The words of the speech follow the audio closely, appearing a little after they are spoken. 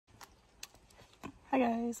Hi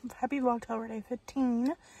guys, happy Vlogtober day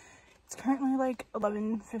 15. It's currently like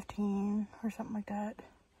 11:15 or something like that.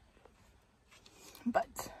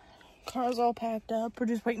 But car's all packed up. We're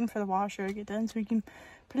just waiting for the washer to get done so we can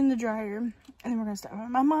put it in the dryer. And then we're gonna stop at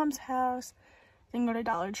my mom's house, then go to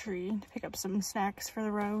Dollar Tree to pick up some snacks for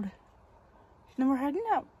the road. And then we're heading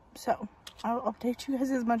out. So I'll update you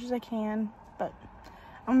guys as much as I can, but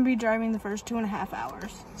I'm gonna be driving the first 2.5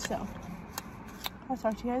 hours. So I'll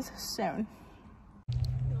talk to you guys soon.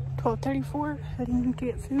 12:34, heading to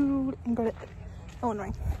get food and go to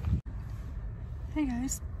Illinois. Hey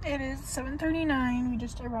guys, it is 7:39. We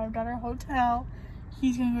just arrived at our hotel.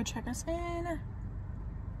 He's gonna go check us in.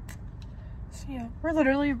 So yeah, we're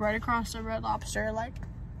literally right across the Red Lobster. Like,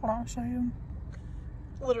 hold on, I'll show you.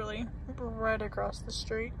 Literally right across the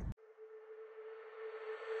street.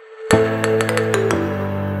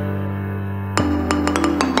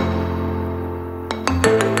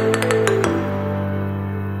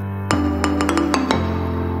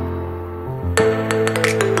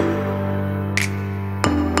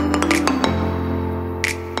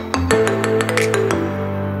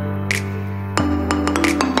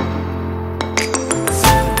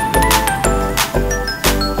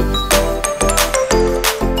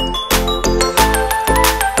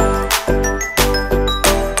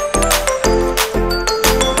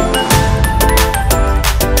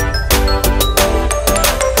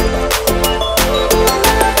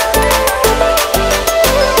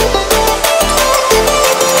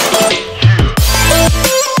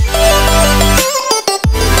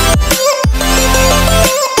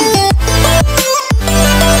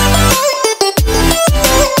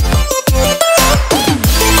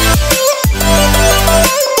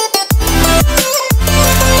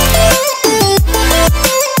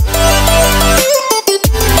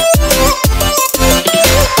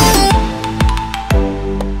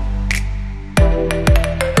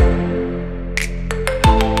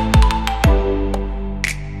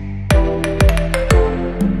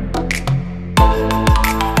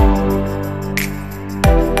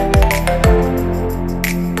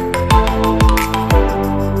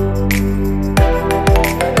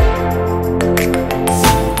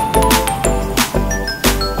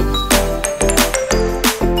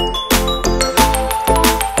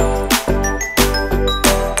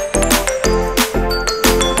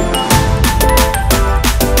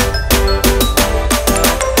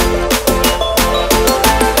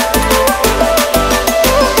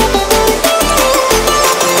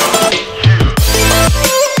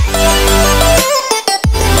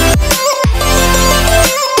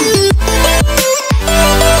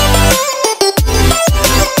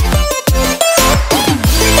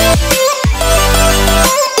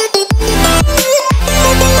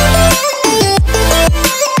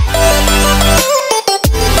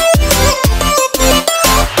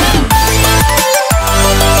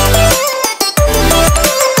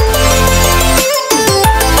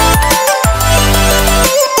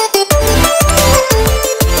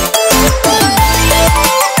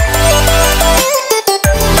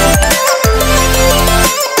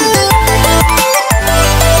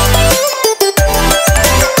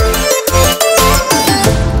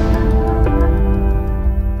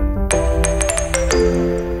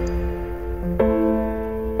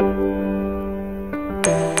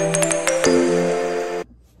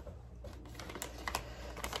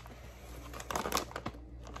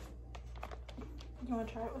 You want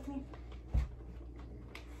to try it with me?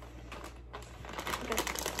 Okay.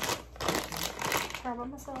 Try by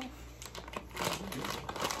myself.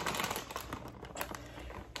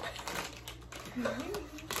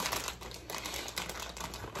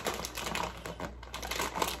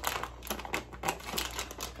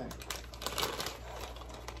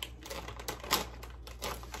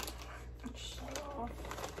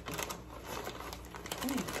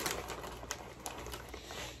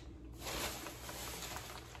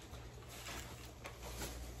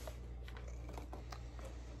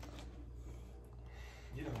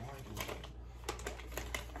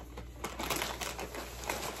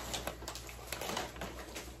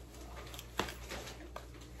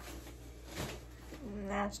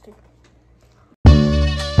 Nasty.